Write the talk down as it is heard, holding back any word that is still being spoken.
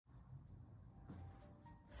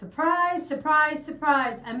Surprise, surprise,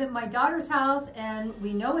 surprise. I'm at my daughter's house and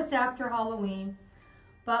we know it's after Halloween,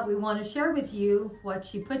 but we want to share with you what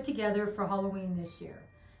she put together for Halloween this year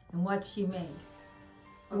and what she made.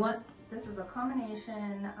 This is a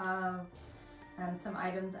combination of some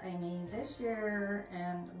items I made this year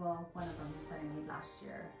and, well, one of them that I made last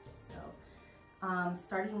year. So,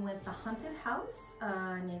 starting with the haunted house,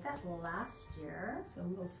 I made that last year. So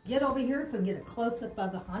we'll get over here if we can get a close-up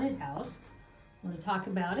of the haunted house. Want to talk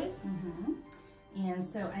about it? And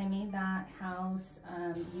so I made that house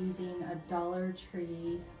using a Dollar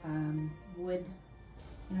Tree wood,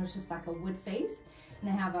 you know, it's just like a wood face. And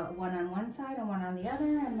I have one on one side and one on the other,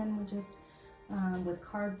 and then we just, with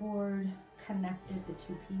cardboard, connected the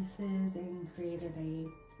two pieces and created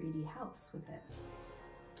a 3D house with it.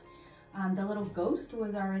 The little ghost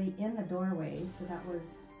was already in the doorway, so that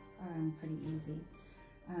was pretty easy.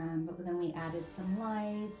 But then we added some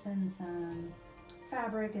lights and some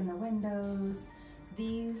fabric in the windows.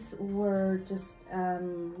 These were just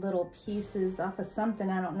little pieces off of something,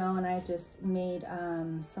 I don't know, and I just made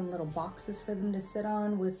some little boxes for them to sit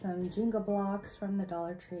on with some Jenga blocks from the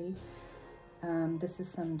Dollar Tree. This is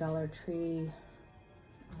some Dollar Tree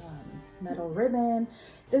metal ribbon.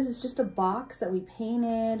 This is just a box that we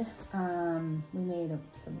painted. We made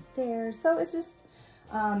some stairs. So it's just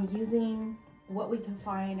using what we can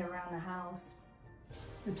find around the house.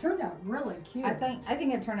 It turned out really cute. I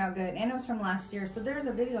think it turned out good, and it was from last year. So there's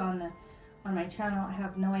a video on my channel. I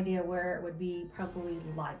have no idea where it would be, probably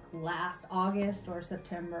like last August or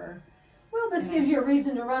September. Well, this gives you a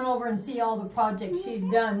reason to run over and see all the projects she's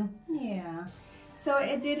done. Yeah. So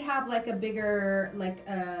it did have like a bigger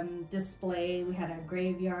display. We had a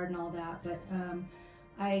graveyard and all that, but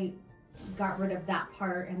I got rid of that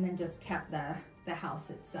part and then just kept the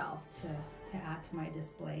house itself to add to my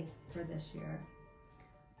display for this year.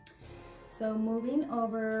 So moving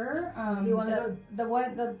over, you want to go?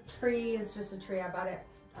 The tree is just a tree. I bought it,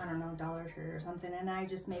 I don't know, Dollar Tree or something, and I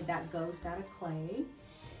just made that ghost out of clay.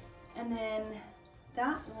 And then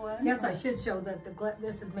that one. Yes, I should show that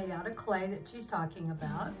this is made out of clay that she's talking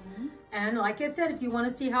about. And like I said, if you want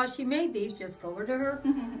to see how she made these, just go over to her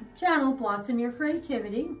channel, Blossom Your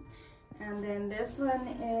Creativity. And then this one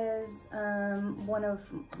is one of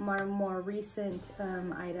my more recent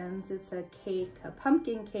items. It's a cake, a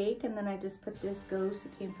pumpkin cake, and then I just put this ghost.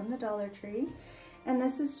 It came from the Dollar Tree. And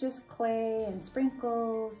this is just clay and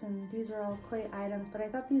sprinkles, and these are all clay items, but I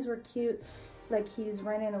thought these were cute. Like he's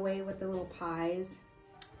running away with the little pies.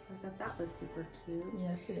 So I thought that was super cute.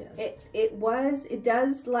 Yes, it is. It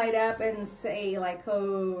does light up and say like,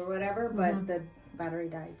 oh, or whatever, but the battery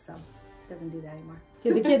died, so it doesn't do that anymore.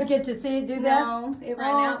 Did the kids get to see it do that? No, it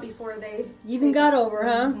ran out before they even got over,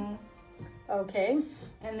 huh? Okay.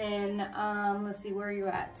 And then, let's see, where are you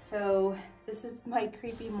at? So this is my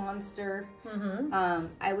creepy monster.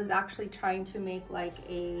 I was actually trying to make like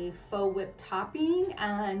a faux whipped topping,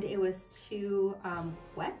 and it was too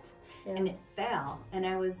wet, and it fell. And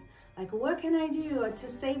I was like, what can I do to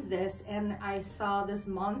save this? And I saw this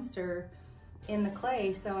monster in the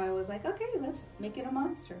clay, so I was like, okay, let's make it a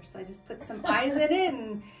monster. So I just put some eyes in it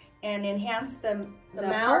and enhanced the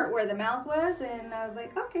part where the mouth was, and I was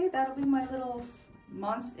like, okay, that'll be my little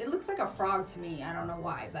monster. It looks like a frog to me. I don't know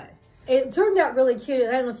why, but it turned out really cute.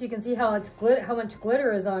 I don't know if you can see how how much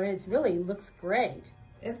glitter is on it. It really looks great.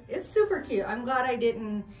 It's super cute. I'm glad I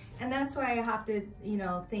didn't, and that's why I have to,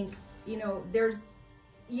 think,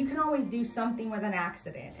 you can always do something with an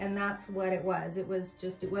accident, and that's what it was. It was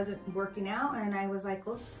just, it wasn't working out, and I was like,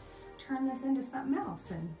 let's turn this into something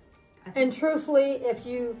else. And truthfully, if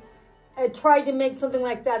you tried to make something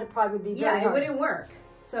like that, it probably would be very hard. It wouldn't work.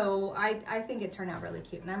 So I think it turned out really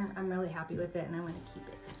cute, and I'm really happy with it, and I'm going to keep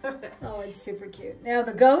it. Oh, it's super cute. Now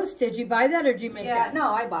the ghost, did you buy that or did you make that?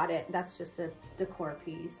 No, I bought it. That's just a decor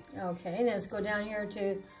piece. Okay, and then let's go down here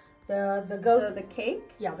to the ghost. So the cake?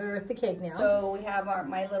 Yeah, we're at the cake now. So we have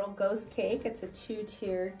my little ghost cake. It's a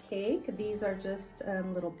 2-tiered cake. These are just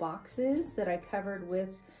little boxes that I covered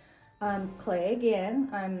with clay.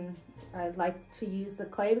 Again, I like to use the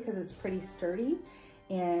clay because it's pretty sturdy.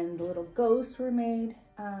 And the little ghosts were made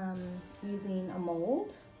using a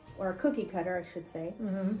mold, or a cookie cutter, I should say.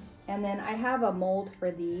 And then I have a mold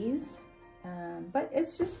for these. But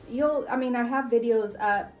it's just, I have videos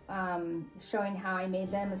up showing how I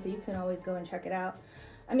made them, and so you can always go and check it out.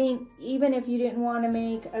 I mean, even if you didn't want to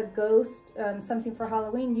make a ghost, something for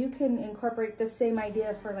Halloween, you can incorporate the same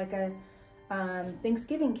idea for like a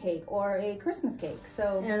Thanksgiving cake or a Christmas cake.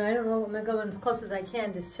 So, and I don't know, I'm going as close as I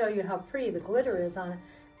can to show you how pretty the glitter is on it.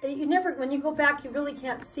 You never, when you go back, you really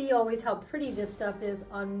can't see always how pretty this stuff is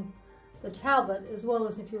on the tablet as well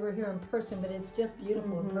as if you were here in person, but it's just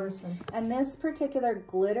beautiful in person. And this particular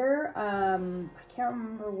glitter, I can't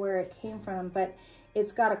remember where it came from, but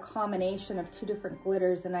it's got a combination of 2 different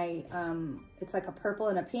glitters, and it's like a purple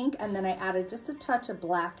and a pink, and then I added just a touch of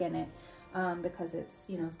black in it because it's,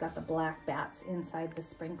 you know, it's got the black bats inside the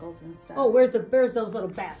sprinkles and stuff. Oh, where's those little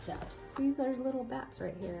bats at? See, there's little bats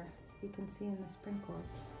right here. You can see in the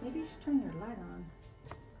sprinkles. Maybe you should turn your light on.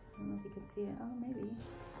 I don't know if you can see it. Oh, maybe.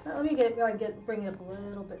 Let me bring it up a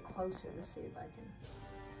little bit closer to see if I can.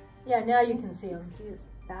 Yeah, now you can see them. See his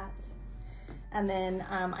bats. And then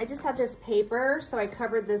I just had this paper, so I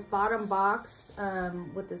covered this bottom box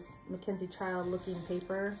with this Mackenzie Child looking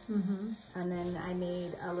paper. And then I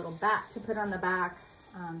made a little bat to put on the back,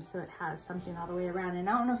 so it has something all the way around. And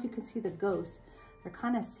I don't know if you can see the ghost. They're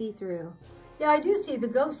kind of see-through. Yeah, I do see the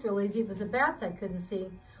ghost real easy. It was the bats I couldn't see.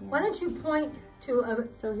 Yeah. Why don't you point to a...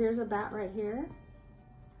 So here's a bat right here.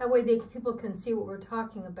 That way people can see what we're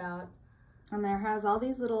talking about. And there has all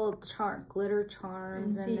these little glitter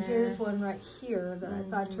charms. And see, here's one right here that I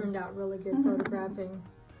thought turned out really good photographing.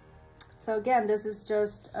 So again, this is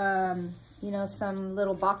just, you know, some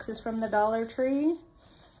little boxes from the Dollar Tree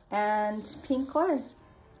and pink clay.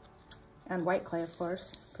 And white clay, of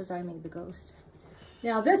course, because I made the ghost.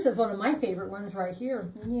 Now, this is one of my favorite ones right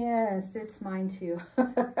here. Yes, it's mine too.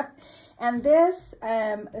 And this,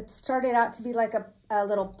 it started out to be like a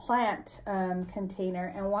little plant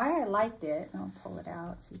container. And why I liked it, I'll pull it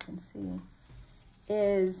out so you can see,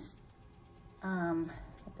 is,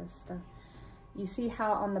 get this stuff. You see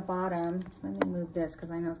how on the bottom, let me move this because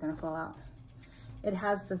I know it's going to fall out. It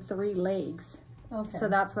has the 3 legs. Okay. So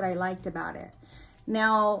that's what I liked about it.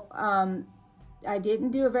 Now, I didn't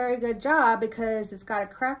do a very good job because it's got a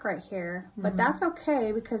crack right here, but that's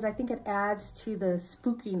okay because I think it adds to the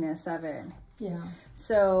spookiness of it. Yeah.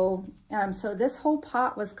 So, so this whole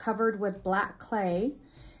pot was covered with black clay,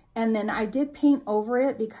 and then I did paint over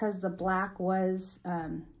it because the black was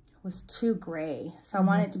too gray. So I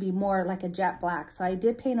wanted it to be more like a jet black. So I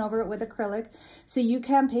did paint over it with acrylic. So you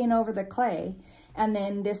can paint over the clay. And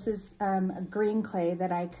then this is a green clay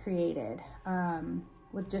that I created.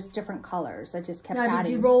 With just different colors. I just kept adding. Now,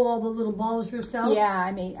 did you roll all the little balls yourself?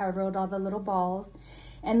 Yeah, I rolled all the little balls.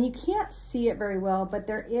 And you can't see it very well, but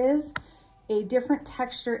there is a different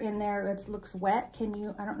texture in there. It looks wet. Can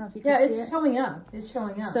you, I don't know if you can see it. Yeah, it's showing up. It's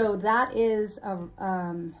showing up. So that is,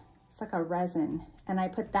 it's like a resin. And I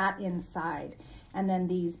put that inside. And then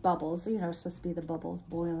these bubbles, you know, are supposed to be the bubbles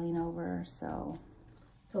boiling over, so...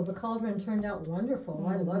 So the cauldron turned out wonderful.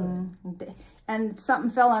 I love it. And something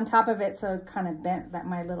fell on top of it, so it kind of bent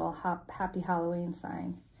my little happy Halloween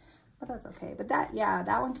sign. But that's okay. But that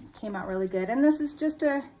one came out really good. And this is just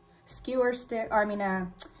a skewer stick, or I mean a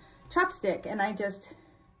chopstick. And I just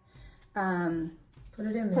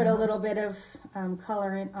put a little bit of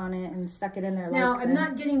colorant on it and stuck it in there. Now, I'm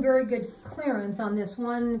not getting very good clearance on this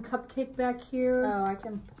one cupcake back here. Oh, I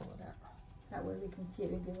can pull it up. That way we can see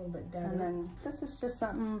it maybe a little bit better. And then this is just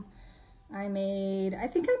something I made. I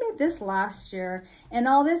think I made this last year. And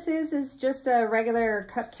all this is just a regular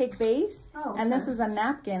cupcake base. Oh, okay. And this is a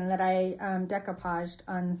napkin that I decoupaged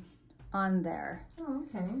on there. Oh,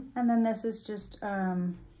 okay. And then this is just, what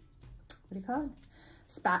do you call it?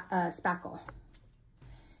 Spackle.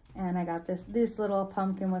 And I got this little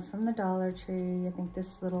pumpkin was from the Dollar Tree. I think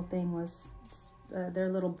this little thing was their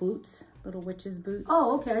little boots, little witch's boots.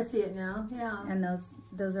 Oh, okay, I see it now. Yeah. And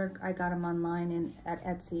those are, I got them online at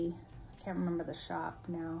Etsy. I can't remember the shop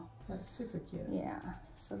now. That's super cute. Yeah.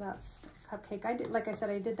 So that's cupcake. Like I said,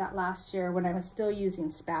 I did that last year when I was still using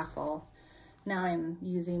spackle. Now I'm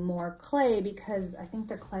using more clay because I think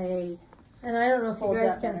the clay. And I don't know if you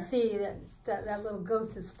guys can see that little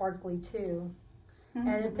ghost is sparkly too.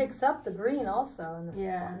 And it picks up the green also in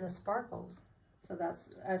the sparkles. So that's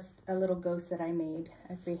a little ghost that I made.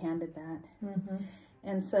 I freehanded that.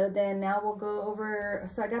 And so then now we'll go over,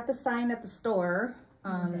 so I got the sign at the store.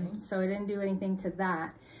 So I didn't do anything to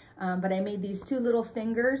that. But I made these 2 little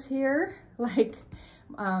fingers here, like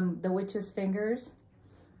the witch's fingers.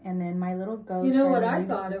 And then my little ghost. You know what I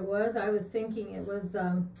thought it was? I was thinking it was,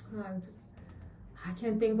 I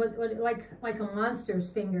can't think what like a monster's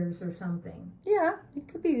fingers or something. Yeah, it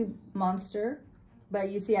could be monster. But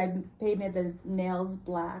you see, I painted the nails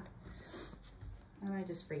black. And I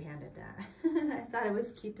just freehanded that. I thought it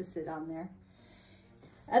was cute to sit on there.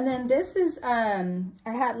 And then this is,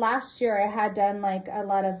 last year I had done like a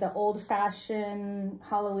lot of the old fashioned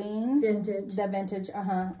Halloween. Vintage. The vintage,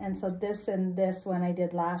 And so this and this one I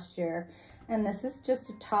did last year. And this is just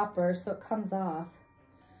a topper, so it comes off.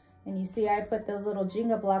 And you see I put those little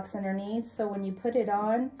Jenga blocks underneath, so when you put it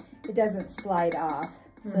on, it doesn't slide off.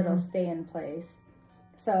 so it'll stay in place.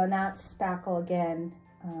 So, and that's spackle again.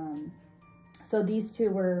 So these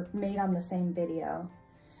two were made on the same video.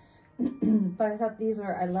 But I thought these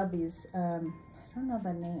were, I love these. I don't know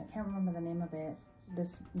the name, I can't remember the name of it.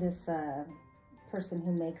 This person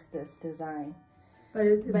who makes this design. But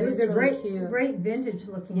it's really cute. Great vintage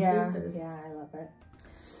looking pieces. Yeah, I love it.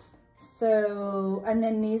 So, and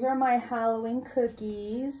then these are my Halloween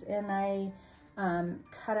cookies, and I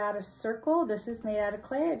cut out a circle. This is made out of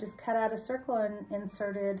clay. I just cut out a circle and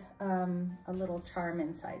inserted a little charm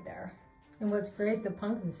inside there. And what's great, the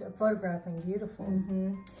pumpkins are photographing beautiful.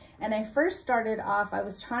 And I first started off, I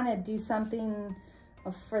was trying to do something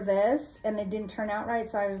for this, and it didn't turn out right,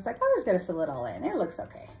 so I was like, I'm just gonna fill it all in. It looks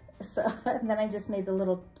okay. So, and then I just made the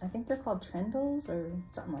little, I think they're called trindles or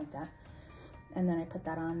something like that. And then I put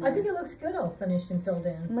that on there. I think it looks good all finished and filled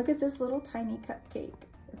in. Look at this little tiny cupcake.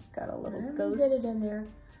 It's got a little ghost. Get it in there.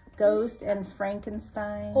 Ghost and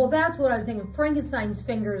Frankenstein. Oh, that's what I was thinking. Frankenstein's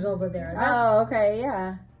fingers over there. Oh, okay,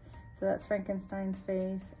 yeah. So that's Frankenstein's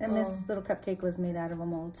face. And this little cupcake was made out of a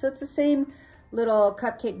mold. So it's the same little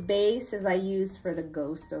cupcake base as I used for the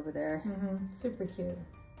ghost over there. Super cute.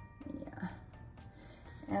 Yeah.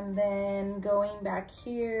 And then going back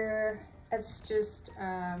here, it's just,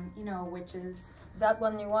 you know, witches. Is that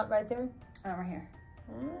one you want right there? Oh, right here.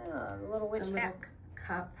 Ah, the little witch hat.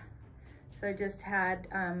 Cup. So I just had,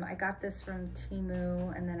 I got this from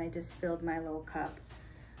Temu, and then I just filled my little cup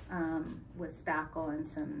with spackle and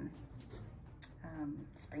some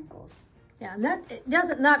sprinkles. Yeah, and that it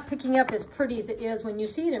doesn't not picking up as pretty as it is when you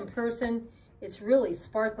see it in person. It's really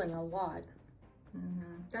sparkling a lot.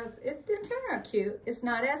 That's it. They turn out cute. It's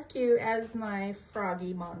not as cute as my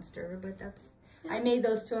froggy monster, but that's, I made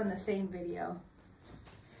those two on the same video.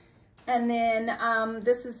 And then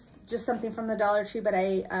this is just something from the Dollar Tree, but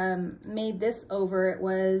I made this over. It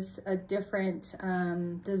was a different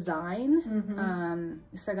design.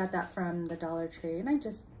 So I got that from the Dollar Tree, and I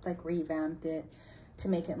just like revamped it to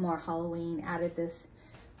make it more Halloween. Added this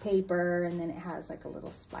paper, and then it has like a little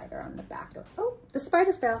spider on the back. Oh, the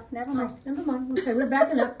spider fell. Never mind. Never mind. Okay, we're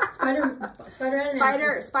backing up.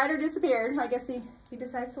 Spider disappeared. I guess he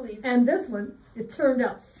decided to leave. And this one, it turned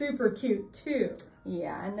out super cute too.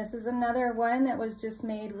 Yeah, and this is another one that was just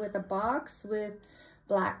made with a box with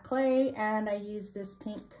black clay, and I used this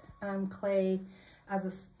pink clay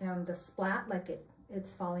as a the splat, like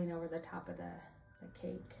it's falling over the top of the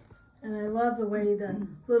cake. And I love the way the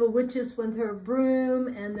little witches with her broom,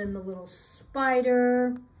 and then the little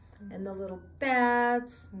spider, and the little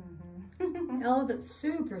bats. All of it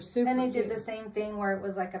super cute. And I did the same thing where it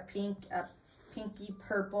was like a pinky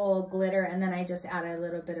purple glitter, and then I just added a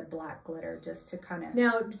little bit of black glitter just to kind of.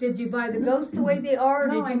 Now, did you buy the ghosts the way they are, or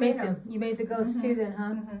No, did you make them? You made the ghosts too then,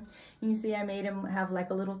 huh? You see, I made him have like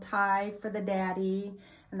a little tie for the daddy,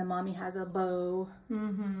 and the mommy has a bow.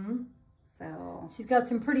 So she's got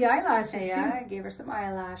some pretty eyelashes too. I gave her some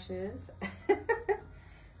eyelashes.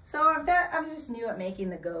 So I was just new at making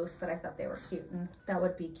the ghost, but I thought they were cute, and that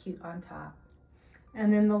would be cute on top.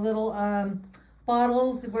 And then the little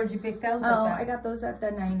bottles, where'd you pick those up at? I got those at the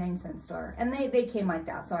 99-cent store, and they came like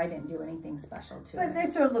that, so I didn't do anything special to it. But they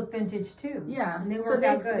sort of look vintage too. Yeah, and they work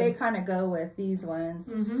out good. They kind of go with these ones.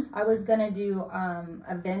 I was gonna do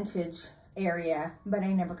a vintage area, but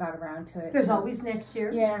I never got around to it. There's always next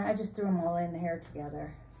year. Yeah, I just threw them all in there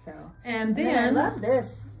together. So and then I love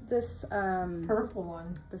this purple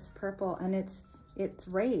one. This purple, and it's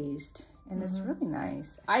raised, and it's really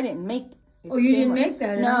nice. I didn't make it. Oh, you didn't make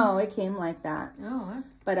that? No, it came like that. Oh,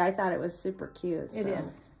 that's. But I thought it was super cute. It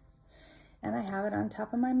is. And I have it on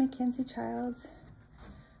top of my Mackenzie Childs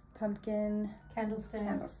pumpkin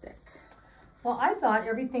candlestick. Well, I thought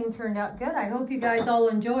everything turned out good. I hope you guys all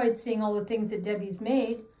enjoyed seeing all the things that Debbie's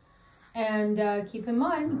made. And keep in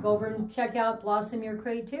mind, go over and check out Blossom Your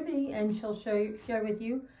Creativity, and she'll share with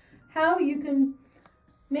you how you can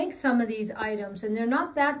make some of these items. And they're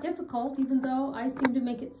not that difficult, even though I seem to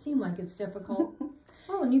make it seem like it's difficult.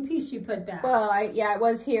 Oh, a new piece you put back. Well, it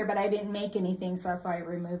was here, but I didn't make anything, so that's why I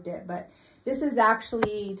removed it. But this is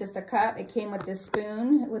actually just a cup. It came with this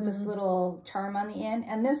spoon with this little charm on the end.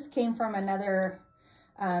 And this came from another,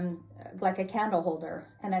 like a candle holder.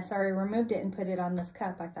 And I removed it and put it on this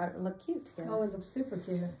cup. I thought it would look cute together. Oh, it looks super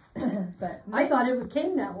cute. But I thought it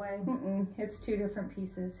came that way. It's two different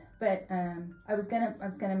pieces. But I was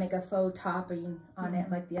gonna make a faux topping on it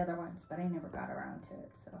like the other ones, but I never got around to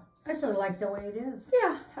it. So I sort of like the way it is.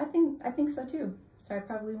 Yeah, I think so too. So I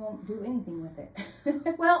probably won't do anything with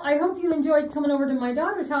it. Well, I hope you enjoyed coming over to my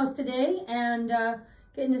daughter's house today and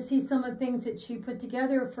getting to see some of the things that she put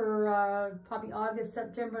together for probably August,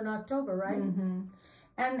 September, and October, right?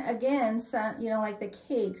 And again, some, you know, like the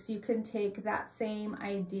cakes, you can take that same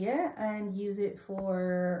idea and use it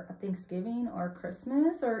for Thanksgiving or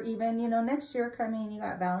Christmas, or even, you know, next year coming, you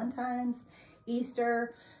got Valentine's,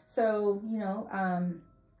 Easter. So, you know,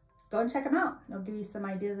 go and check them out. They'll give you some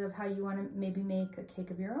ideas of how you want to maybe make a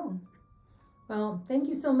cake of your own. Well, thank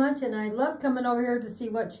you so much. And I love coming over here to see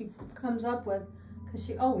what she comes up with, because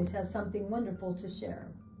she always has something wonderful to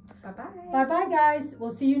share. Bye-bye. Bye-bye, guys.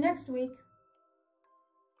 We'll see you next week.